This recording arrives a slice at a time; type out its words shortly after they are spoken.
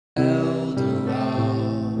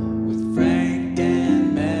Eldorado with Frank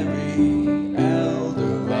and Mary.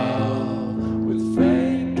 Eldorado with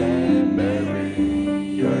Frank and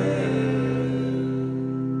Mary. Yeah.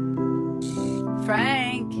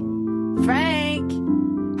 Frank,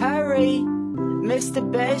 hurry. Mr.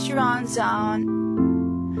 Bergeron's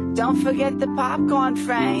on. Don't forget the popcorn,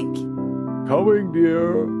 Frank. Coming,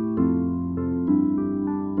 dear.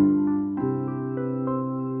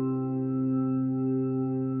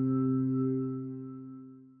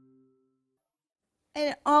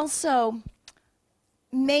 And also,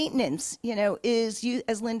 maintenance, is,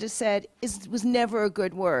 as Linda said, was never a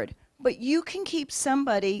good word. But you can keep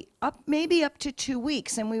somebody maybe up to 2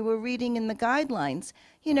 weeks, and we were reading in the guidelines,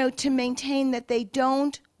 to maintain that they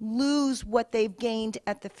don't lose what they've gained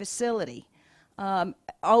at the facility.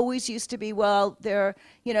 Always used to be, well,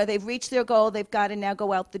 they've reached their goal, they've got to now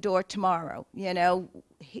go out the door tomorrow,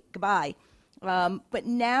 goodbye. But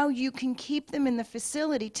now you can keep them in the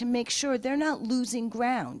facility to make sure they're not losing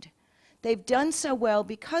ground. They've done so well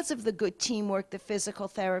because of the good teamwork, the physical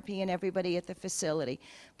therapy, and everybody at the facility.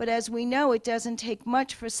 But as we know, it doesn't take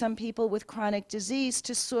much for some people with chronic disease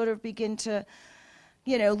to sort of begin to,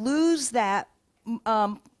 lose that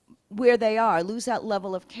where they are, lose that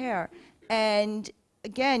level of care. And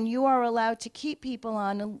again, you are allowed to keep people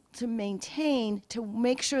on to maintain, to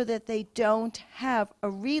make sure that they don't have a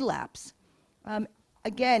relapse.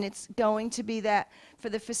 Again, it's going to be that for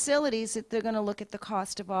the facilities that they're going to look at the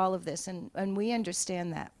cost of all of this, and we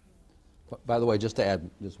understand that. By the way, just to add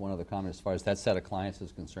just one other comment as far as that set of clients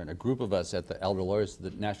is concerned, a group of us at the Elder Lawyers, the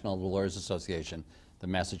National Elder Lawyers Association, the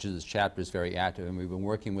Massachusetts chapter is very active, and we've been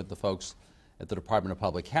working with the folks at the Department of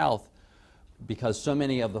Public Health because so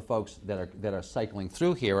many of the folks that are cycling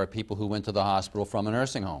through here are people who went to the hospital from a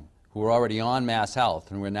nursing home, who are already on Mass Health,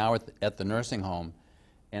 and we're now at the nursing home.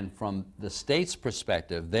 And from the state's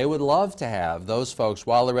perspective, they would love to have those folks,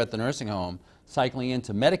 while they're at the nursing home, cycling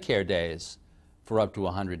into Medicare days for up to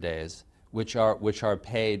 100 days, which are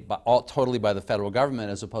paid totally by the federal government,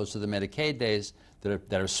 as opposed to the Medicaid days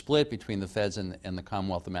that are split between the feds and the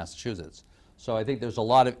Commonwealth of Massachusetts. So I think there's a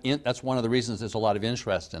lot of, that's one of the reasons there's a lot of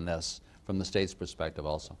interest in this from the state's perspective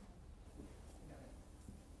also.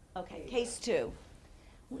 Okay, case 2.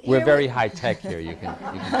 We're very high tech here, you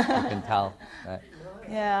can tell. Right?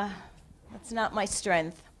 Yeah, that's not my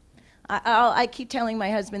strength. I keep telling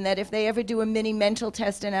my husband that if they ever do a mini mental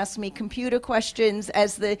test and ask me computer questions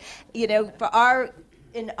as in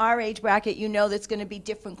our age bracket, that's going to be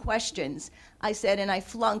different questions. I said, and I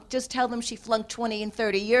flunked, just tell them she flunked 20 and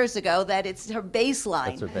 30 years ago, that it's her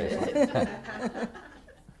baseline. That's her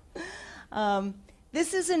baseline.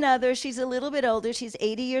 This is another, she's a little bit older, she's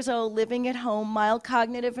 80 years old, living at home, mild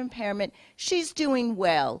cognitive impairment. She's doing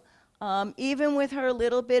well. Even with her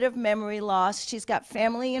little bit of memory loss, she's got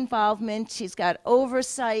family involvement, she's got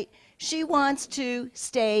oversight. She wants to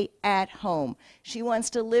stay at home. She wants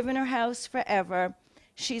to live in her house forever.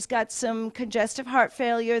 She's got some congestive heart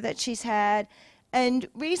failure that she's had. And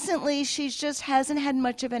recently, she just hasn't had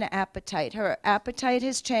much of an appetite. Her appetite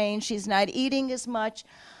has changed. She's not eating as much.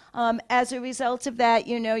 As a result of that,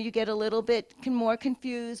 you get a little bit more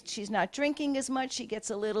confused. She's not drinking as much. She gets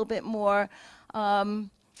a little bit more,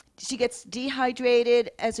 she gets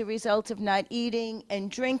dehydrated as a result of not eating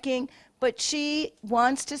and drinking. But she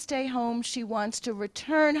wants to stay home. She wants to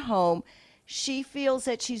return home. She feels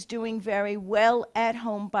that she's doing very well at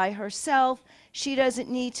home by herself. She doesn't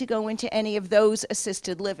need to go into any of those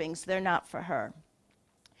assisted livings. They're not for her.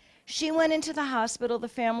 She went into the hospital. The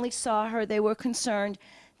family saw her. They were concerned.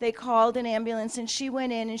 They called an ambulance, and she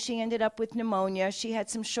went in, and she ended up with pneumonia. She had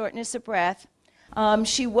some shortness of breath.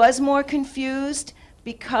 She was more confused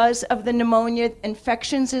because of the pneumonia.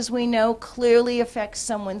 Infections, as we know, clearly affect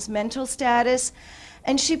someone's mental status.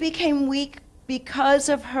 And she became weak because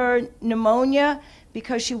of her pneumonia,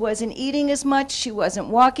 because she wasn't eating as much, she wasn't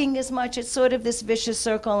walking as much. It's sort of this vicious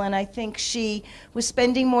circle, and I think she was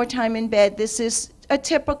spending more time in bed. This is a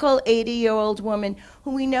typical 80-year-old woman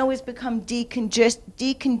who we know has become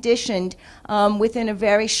deconditioned within a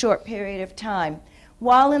very short period of time.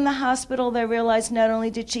 While in the hospital, they realized not only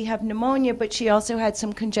did she have pneumonia, but she also had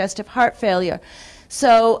some congestive heart failure.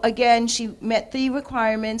 So again, she met the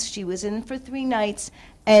requirements. She was in for 3 nights,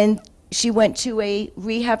 and she went to a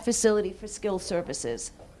rehab facility for skilled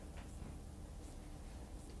services.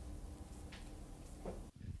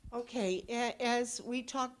 Okay, as we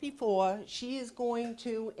talked before, she is going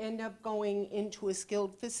to end up going into a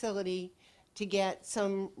skilled facility to get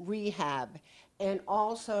some rehab and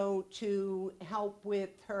also to help with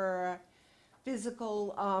her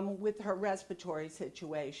physical, with her respiratory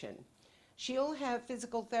situation. She'll have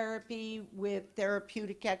physical therapy with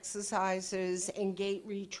therapeutic exercises and gait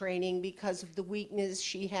retraining because of the weakness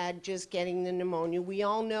she had just getting the pneumonia. We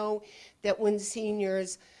all know that when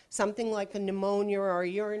seniors, something like a pneumonia or a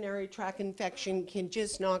urinary tract infection can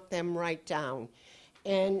just knock them right down.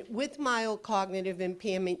 And with mild cognitive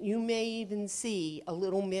impairment, you may even see a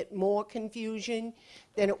little bit more confusion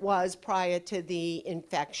than it was prior to the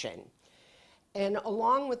infection. And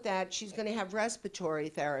along with that, she's going to have respiratory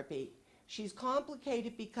therapy. She's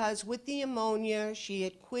complicated because with the pneumonia, she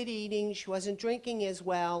had quit eating, she wasn't drinking as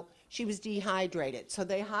well, she was dehydrated. So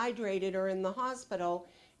they hydrated her in the hospital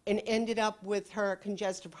and ended up with her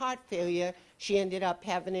congestive heart failure. She ended up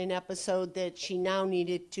having an episode that she now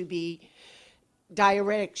needed to be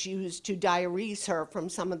diuretics used to diurese her from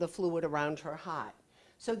some of the fluid around her heart.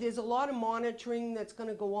 So there's a lot of monitoring that's going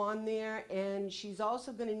to go on there, and she's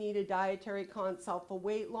also going to need a dietary consult for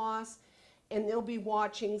weight loss, and they'll be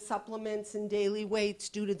watching supplements and daily weights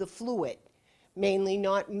due to the fluid, mainly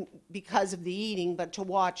not because of the eating, but to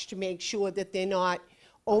watch to make sure that they're not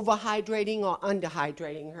overhydrating or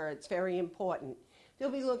underhydrating her. It's very important.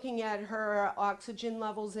 They'll be looking at her oxygen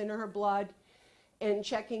levels in her blood and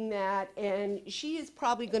checking that, and she is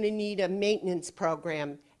probably going to need a maintenance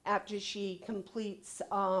program after she completes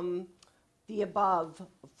the above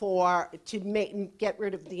to get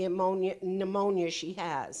rid of the pneumonia she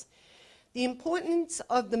has. The importance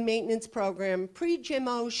of the maintenance program,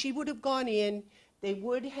 pre-Jimmo, she would have gone in, they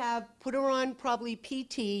would have put her on probably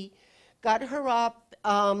PT, got her up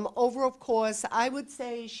over, of course, I would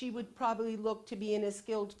say she would probably look to be in a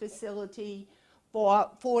skilled facility for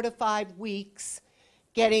 4 to 5 weeks,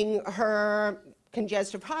 getting her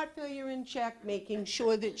congestive heart failure in check, making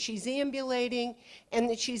sure that she's ambulating and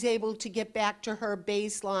that she's able to get back to her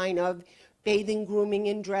baseline of bathing, grooming,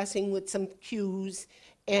 and dressing with some cues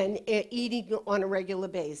and eating on a regular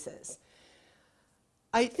basis.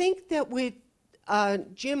 I think that with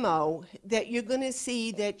Jimmo, that you're going to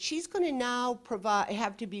see that she's going to now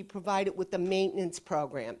have to be provided with a maintenance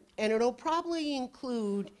program, and it'll probably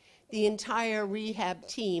include the entire rehab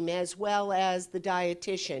team as well as the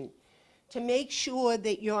dietitian to make sure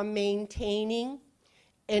that you're maintaining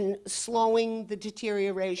and slowing the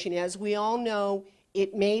deterioration. As we all know,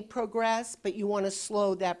 it may progress, but you want to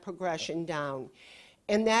slow that progression down.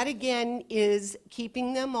 And that, again, is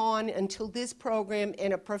keeping them on until this program,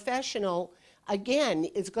 and a professional, again,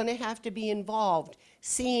 is going to have to be involved,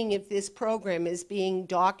 seeing if this program is being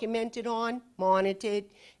documented on, monitored,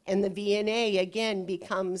 and the VNA, again,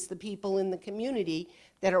 becomes the people in the community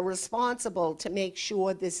that are responsible to make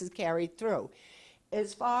sure this is carried through.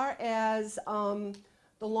 As far as the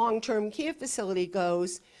long-term care facility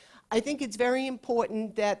goes, I think it's very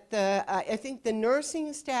important that I think the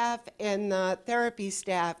nursing staff and the therapy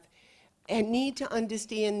staff need to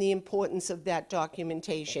understand the importance of that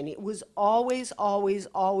documentation. It was always, always,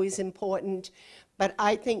 always important, but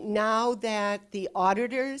I think now that the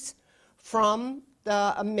auditors from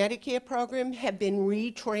the Medicare program have been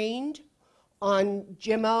retrained on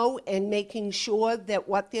Jimmo and making sure that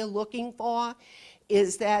what they're looking for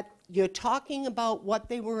is that you're talking about what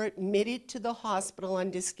they were admitted to the hospital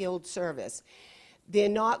under skilled service. They're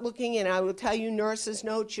not looking, and I will tell you nurses'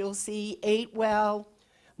 notes, you'll see ate well,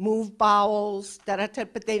 moved bowels,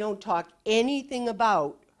 but they don't talk anything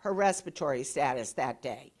about her respiratory status that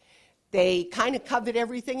day. They kind of covered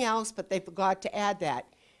everything else, but they forgot to add that.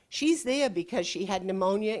 She's there because she had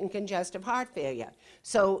pneumonia and congestive heart failure.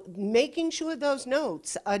 So making sure those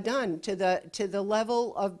notes are done to the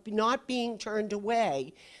level of not being turned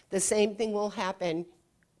away, the same thing will happen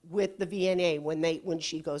with the VNA when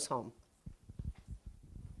she goes home.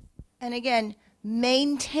 And again,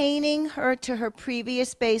 maintaining her to her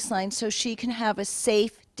previous baseline so she can have a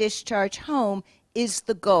safe discharge home is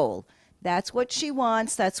the goal. That's what she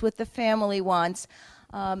wants. That's what the family wants.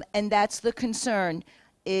 And that's the concern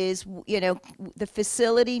is, the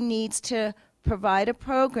facility needs to provide a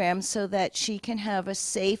program so that she can have a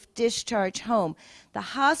safe discharge home. The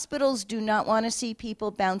hospitals do not want to see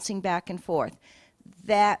people bouncing back and forth.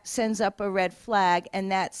 That sends up a red flag,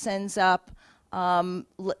 and that sends up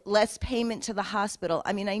less payment to the hospital.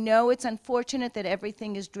 I mean, I know it's unfortunate that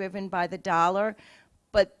everything is driven by the dollar,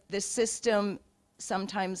 but the system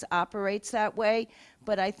sometimes operates that way.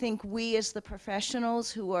 But I think we as the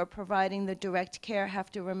professionals who are providing the direct care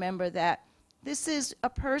have to remember that this is a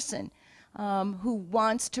person who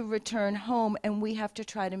wants to return home, and we have to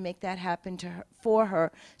try to make that happen for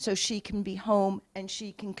her so she can be home and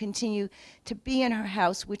she can continue to be in her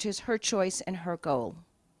house, which is her choice and her goal.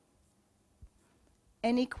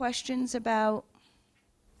 Any questions about?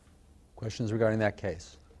 Questions regarding that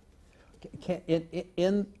case?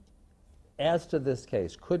 as to this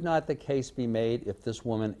case, could not the case be made if this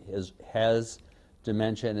woman has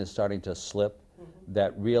dementia and is starting to slip,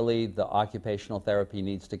 that really the occupational therapy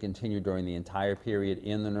needs to continue during the entire period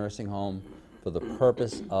in the nursing home for the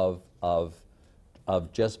purpose of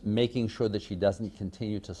just making sure that she doesn't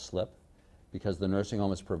continue to slip because the nursing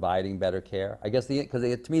home is providing better care? I guess because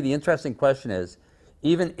to me the interesting question is,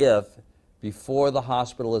 even if before the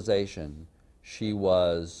hospitalization she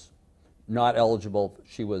was not eligible,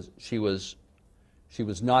 she was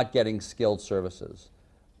not getting skilled services,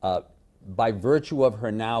 by virtue of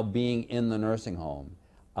her now being in the nursing home,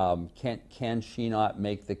 can she not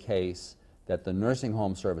make the case that the nursing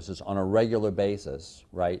home services on a regular basis,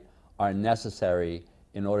 right, are necessary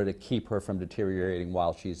in order to keep her from deteriorating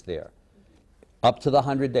while she's there? Up to the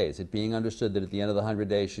 100 days, it being understood that at the end of the 100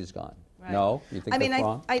 days she's gone. Right. No? You think that's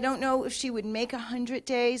wrong? I don't know if she would make 100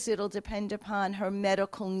 days. It'll depend upon her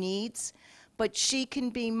medical needs. But she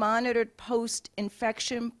can be monitored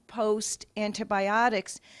post-infection,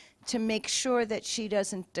 post-antibiotics to make sure that she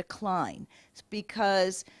doesn't decline.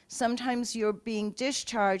 Because sometimes you're being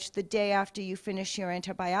discharged the day after you finish your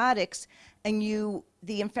antibiotics and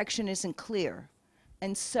the infection isn't clear.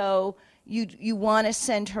 And so you want to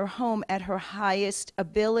send her home at her highest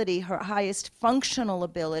ability, her highest functional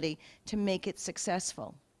ability to make it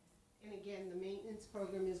successful. And again, the maintenance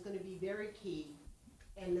program is going to be very key,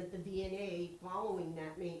 and that the VNA following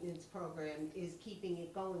that maintenance program is keeping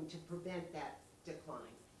it going to prevent that decline.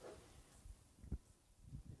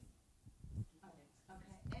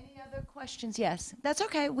 Okay. Any other questions? Yes. That's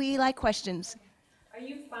okay. We like questions. Are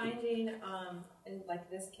you finding, in like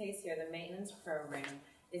this case here, the maintenance program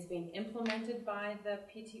is being implemented by the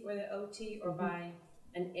PT or the OT, or by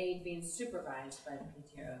an aide being supervised by the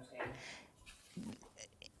PT or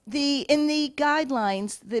OT? In the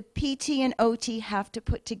guidelines, the PT and OT have to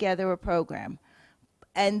put together a program,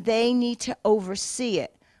 and they need to oversee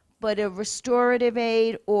it. But a restorative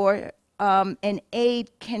aide or an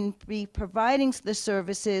aide can be providing the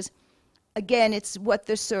services. Again, it's what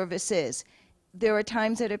the service is. There are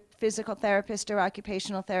times that a physical therapist or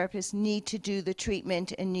occupational therapist need to do the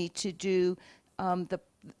treatment and need to do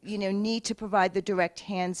need to provide the direct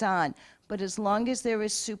hands-on. But as long as there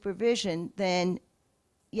is supervision, then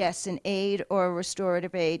yes, an aide or a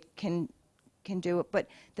restorative aide can do it. But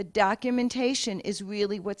the documentation is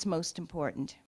really what's most important.